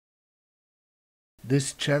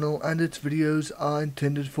This channel and its videos are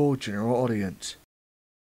intended for general audience.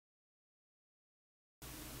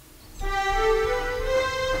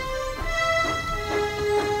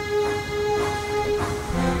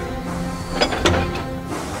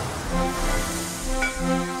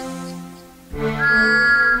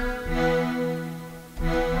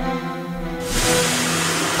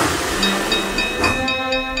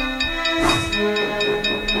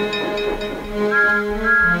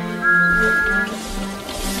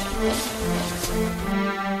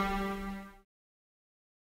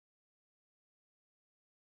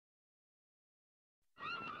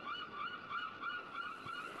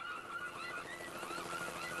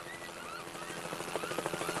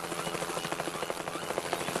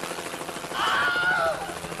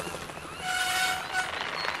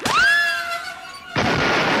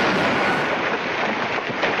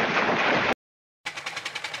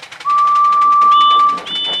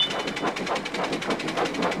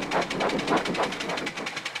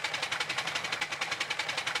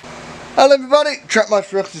 Hello everybody,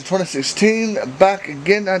 TRACKMASTER EDWARD 2016 back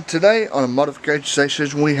again, and today on a modification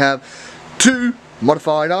station we have two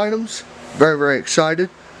modified items. Very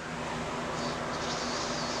excited.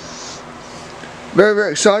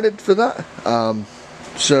 Very excited for that.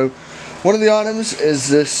 So one of the items is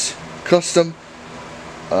this custom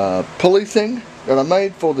pulley thing that I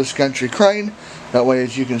made for this gantry crane. That way,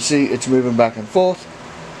 as you can see, it's moving back and forth.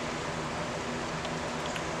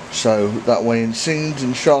 So that way in scenes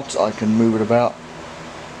and shots I can move it about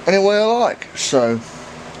any way I like. So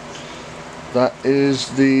that is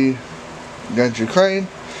the gantry crane.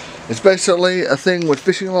 It's basically a thing with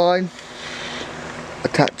fishing line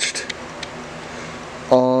attached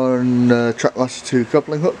on TRACKMASTER 2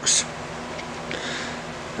 coupling hooks.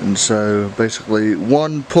 And so basically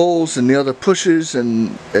one pulls and the other pushes,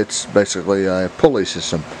 and it's basically a pulley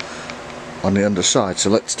system on the underside. So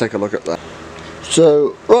let's take a look at that.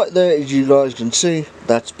 So right there, as you guys can see,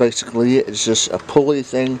 that's basically it. It's just a pulley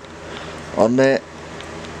thing on there,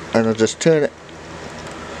 and I just turn it.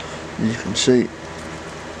 You can see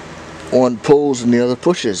one pulls and the other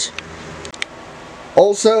pushes.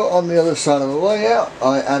 Also on the other side of the layout,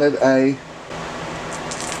 I added a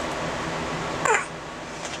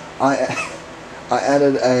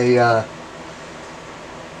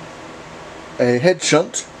head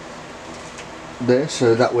shunt there,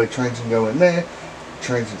 so that way trains can go in there,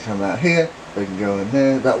 trains can come out here, they can go in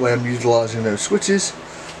there. That way I'm utilising those switches.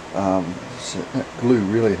 So that glue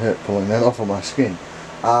really hurt pulling that off of my skin.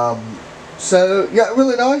 So yeah,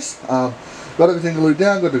 really nice. Got everything glued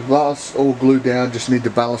down, got the glass all glued down, just need to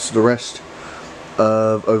ballast the rest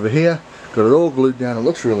over here. Got it all glued down. It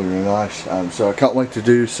looks really nice. So I can't wait to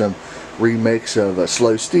do some remakes of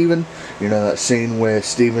Slow Steven. You know, that scene where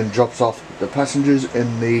Steven drops off the passengers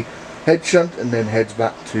in the head shunt and then heads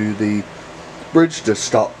back to the bridge to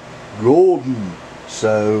stop Gordon.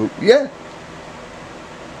 So yeah,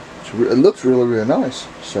 it looks really nice.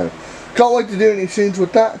 So can't wait to do any scenes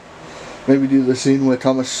with that. Maybe do the scene where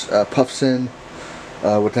Thomas puffs in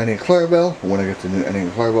with Annie and Clarabelle, when I get to Annie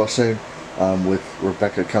and Clarabelle soon, with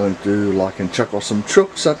Rebecca coming through like in Chuck Awesome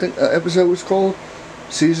Trucks, I think that episode was called,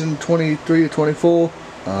 season 23 or 24,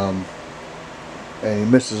 and he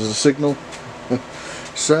misses a signal.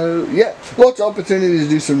 So yeah, lots of opportunities to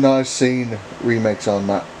do some nice scene remakes on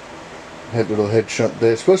that little head shunt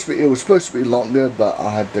there. It was supposed to be longer, but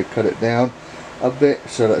I had to cut it down a bit.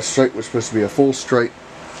 So that straight was supposed to be a full straight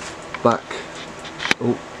back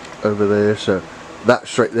over there. So that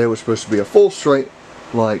straight there was supposed to be a full straight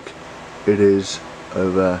like it is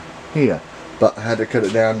over here. But I had to cut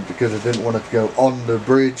it down because I didn't want it to go on the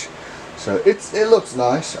bridge. So it looks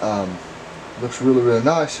nice. Looks really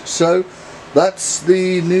nice. So that's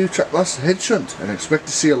the new TRACKMASTER head shunt, and I expect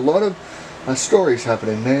to see a lot of stories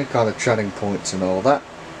happening there, kind of chatting points and all that.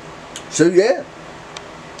 So yeah.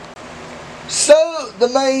 So the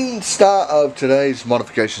main star of today's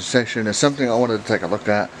modification session is something I wanted to take a look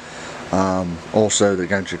at. Also the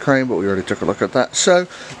gantry crane, but we already took a look at that. So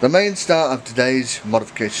the main star of today's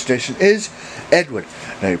modification station is Edward.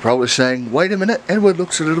 Now you're probably saying, wait a minute, Edward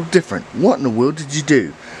looks a little different. What in the world did you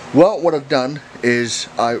do? Well, what I've done is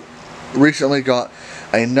I recently got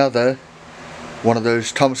another one of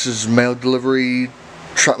those Thomas's mail delivery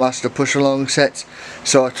TRACKMASTER push along sets.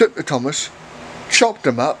 So I took the Thomas, chopped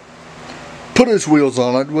him up, put his wheels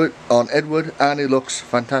on Edward, and he looks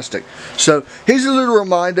fantastic. So here's a little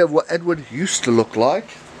reminder of what Edward used to look like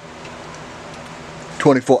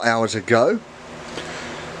 24 hours ago.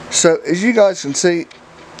 So as you guys can see,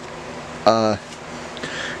 you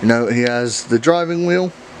know, he has the driving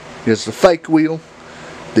wheel, he has the fake wheel,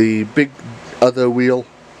 the big other wheel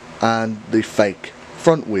and the fake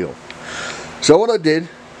front wheel. So what I did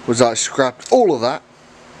was I scrapped all of that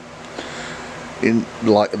in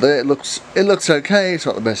like there. It looks okay, it's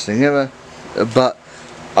not the best thing ever, but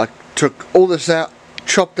I took all this out,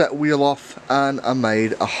 chopped that wheel off, and I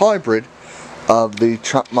made a hybrid of the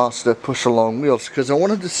TRACKMASTER push along wheels because I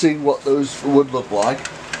wanted to see what those would look like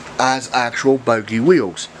as actual bogey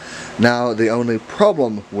wheels. Now the only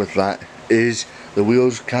problem with that is the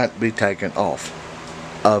wheels can't be taken off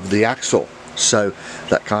of the axle, so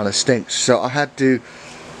that kind of stinks. So I had to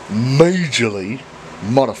majorly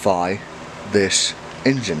modify this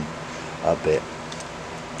engine a bit.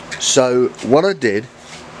 So what I did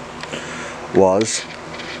was,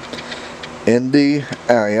 in the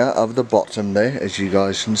area of the bottom there, as you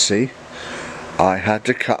guys can see, I had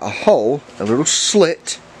to cut a hole, a little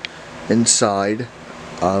slit inside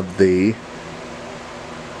of the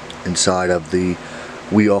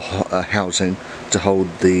wheel housing to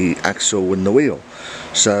hold the axle in the wheel.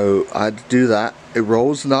 So I had to do that. It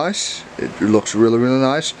rolls nice, it looks really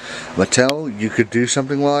nice. Mattel, you could do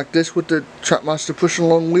something like this with the TRACKMASTER push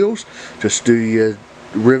along wheels. Just do your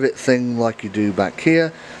rivet thing like you do back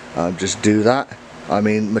here. Just do that. I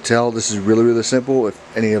mean, Mattel, this is really simple.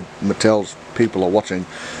 If any of Mattel's people are watching,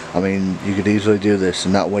 I mean, you could easily do this,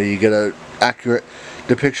 and that way you get an accurate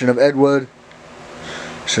depiction of Edward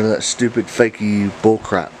instead of that stupid fakey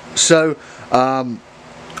bullcrap. So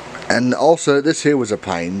and also this here was a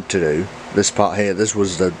pain to do. This part here, this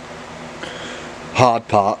was the hard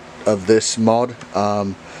part of this mod.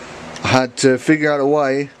 I had to figure out a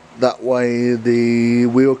way, that way the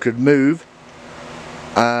wheel could move,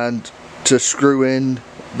 and to screw in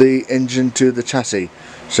the engine to the chassis.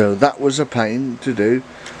 So that was a pain to do,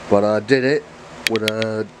 but I did it with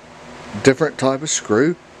a different type of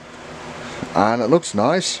screw, and it looks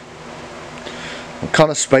nice. Kind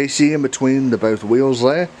of spacey in between the both wheels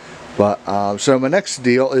there, but so my next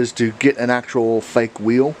deal is to get an actual fake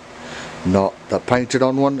wheel, not the painted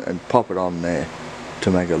on one, and pop it on there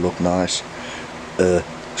to make it look nice.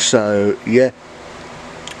 So yeah,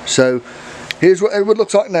 so here's what Edward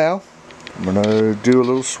looks like now. I'm gonna do a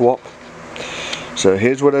little swap. So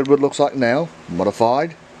here's what Edward looks like now,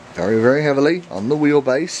 modified very heavily on the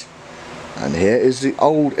wheelbase, and here is the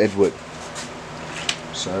old Edward.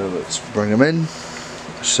 So let's bring him in.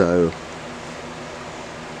 So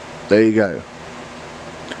there you go.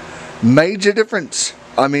 Major difference.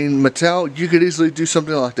 I mean, Mattel, you could easily do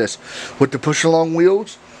something like this with the push along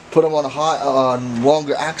wheels, put them on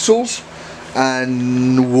longer axles,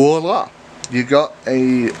 and voila, you got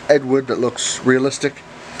a Edward that looks realistic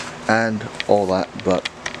and all that. But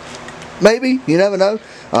maybe, you never know,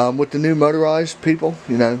 with the new motorized people,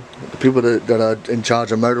 you know, the people that are in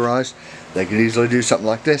charge of motorized, they could easily do something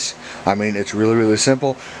like this. I mean, it's really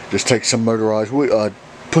simple. Just take some motorized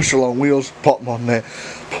push along wheels, pop them on there.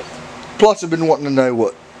 Plus I've been wanting to know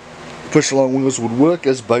what push along wheels would work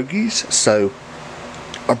as bogies, so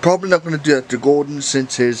I'm probably not going to do that to Gordon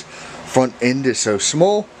since his front end is so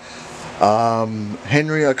small.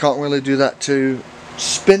 Henry, I can't really do that to.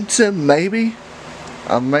 Spencer, maybe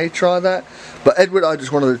I may try that, but Edward I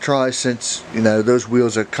just wanted to try, since you know those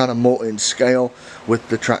wheels are kind of more in scale with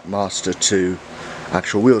the TRACKMASTER 2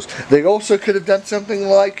 actual wheels. They also could have done something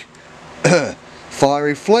like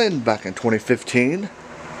Fiery Flynn back in 2015.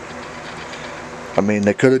 I mean,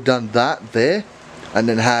 they could have done that there and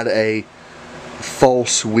then had a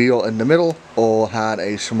false wheel in the middle, or had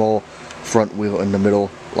a small front wheel in the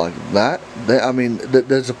middle like that. I mean,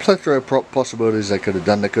 there's a plethora of possibilities they could have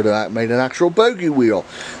done. They could have made an actual bogey wheel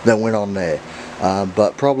that went on there,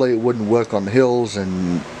 but probably it wouldn't work on the hills,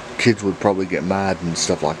 and kids would probably get mad and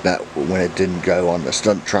stuff like that when it didn't go on the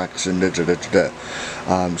stunt tracks and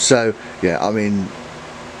so yeah, I mean,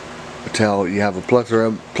 Mattel, you have a plethora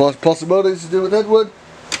of possibilities to do with Edward.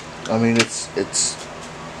 I mean, it's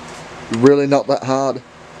really not that hard.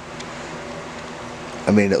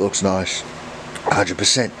 I mean, it looks nice.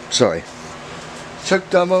 100%. Sorry,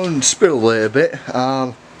 choked on my own spittle there a bit.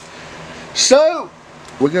 So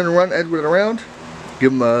we're going to run Edward around,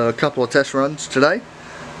 give him a couple of test runs today,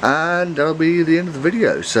 and that'll be the end of the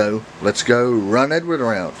video. So let's go run Edward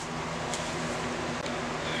around.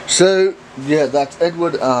 So yeah, that's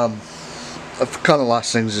Edward. Kind of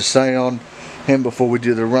last things to say on him before we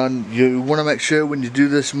do the run. You want to make sure when you do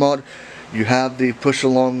this mod you have the push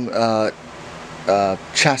along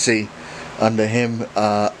chassis under him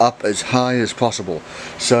up as high as possible.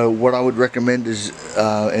 So what I would recommend is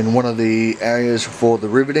in one of the areas for the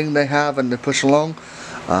riveting they have and the push along,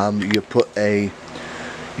 you put a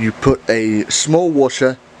small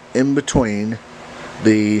washer in between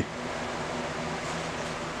the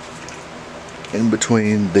in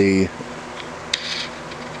between the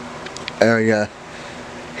area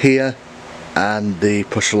here and the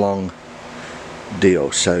push along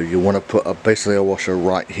deal. So you want to put basically a washer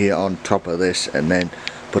right here on top of this and then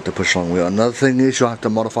put the push along wheel. Another thing is you'll have to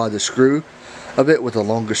modify the screw a bit with a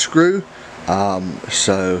longer screw,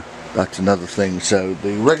 so that's another thing. So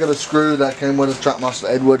the regular screw that came with the TRACKMASTER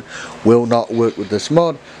Edward will not work with this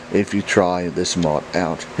mod if you try this mod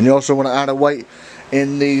out. And you also want to add a weight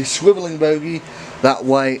in the swiveling bogey, that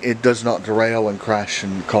way it does not derail and crash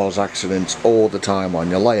and cause accidents all the time on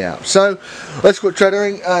your layout. So let's quit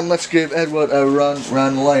treading and let's give Edward a run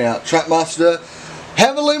around the layout. TRACKMASTER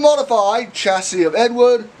heavily modified chassis of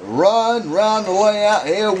Edward, run round the layout,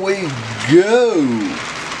 here we go.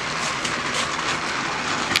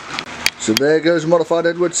 So there goes modified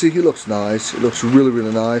Edward. See, he looks nice, it looks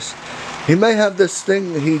really nice. He may have this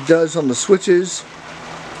thing he does on the switches,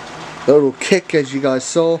 the little kick, as you guys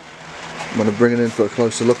saw. I'm going to bring it in for a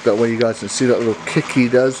closer look, that way you guys can see that little kick he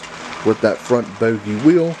does with that front bogey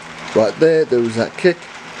wheel. Right there was that kick,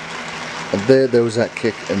 and there was that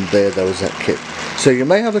kick, and there was that kick. So you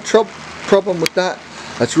may have a problem with that.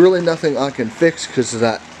 That's really nothing I can fix, because of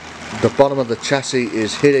that the bottom of the chassis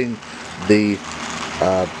is hitting the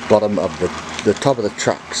bottom of the top of the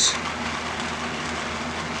tracks.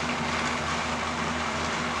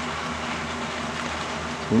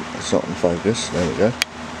 It's not in focus. There we go.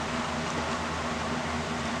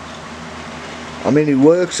 I mean, he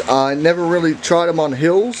works. I never really tried him on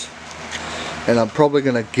hills, and I'm probably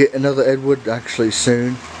going to get another Edward actually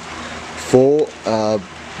soon for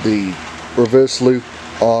the reverse loop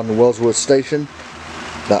on Wellsworth Station.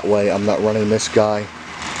 That way I'm not running this guy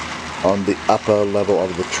on the upper level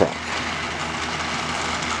of the track.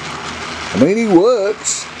 I mean, he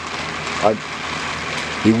works.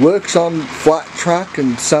 He works on flat track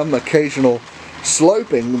and some occasional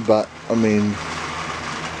sloping, but I mean,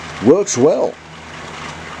 works well.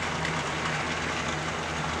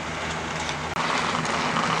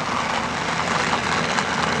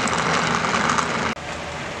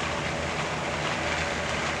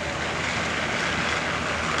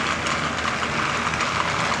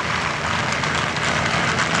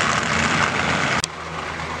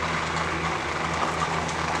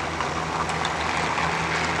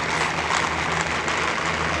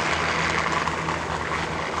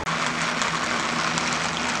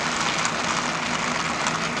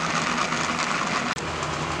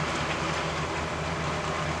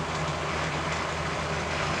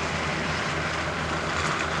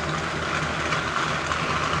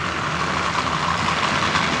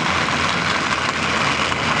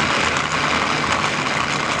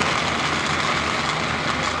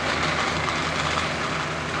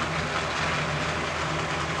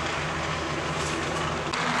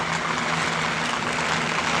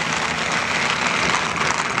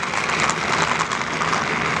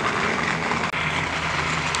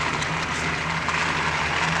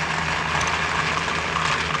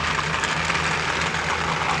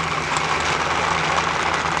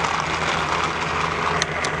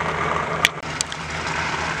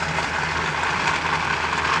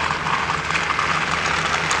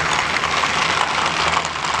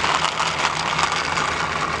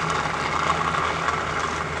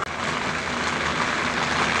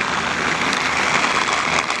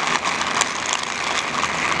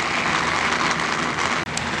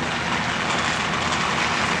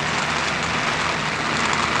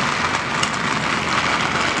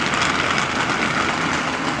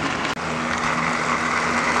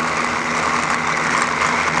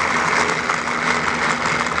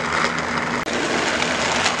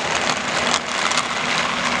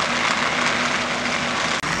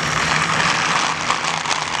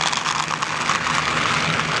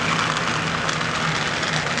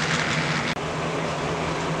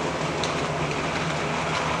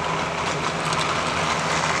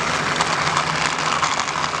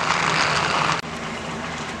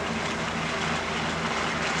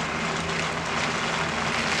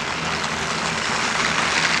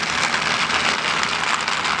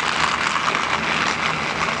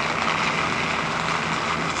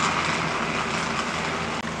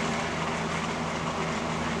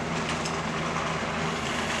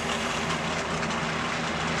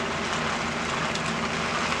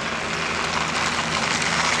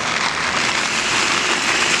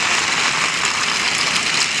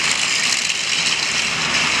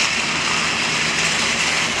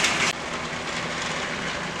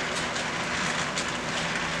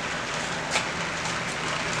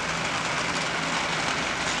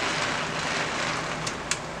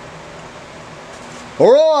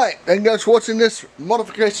 Alright, thank you guys for watching this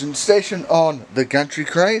modification station on the gantry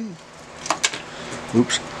crane.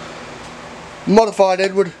 Oops. Modified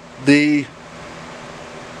Edward, the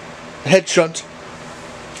head shunt.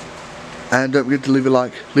 And don't forget to leave a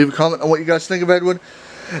like, leave a comment on what you guys think of Edward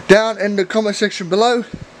down in the comment section below.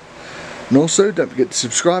 And also don't forget to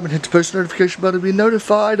subscribe and hit the post notification button to be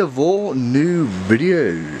notified of all new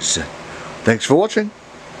videos. Thanks for watching.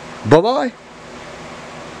 Bye bye.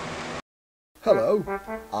 Hello,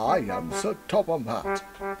 I am Sir Topham Hatt,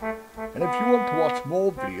 and if you want to watch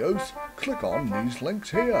more videos, click on these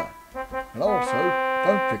links here. And also,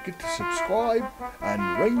 don't forget to subscribe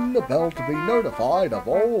and ring the bell to be notified of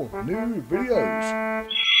all new videos.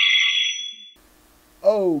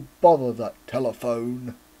 Oh, bother that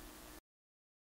telephone.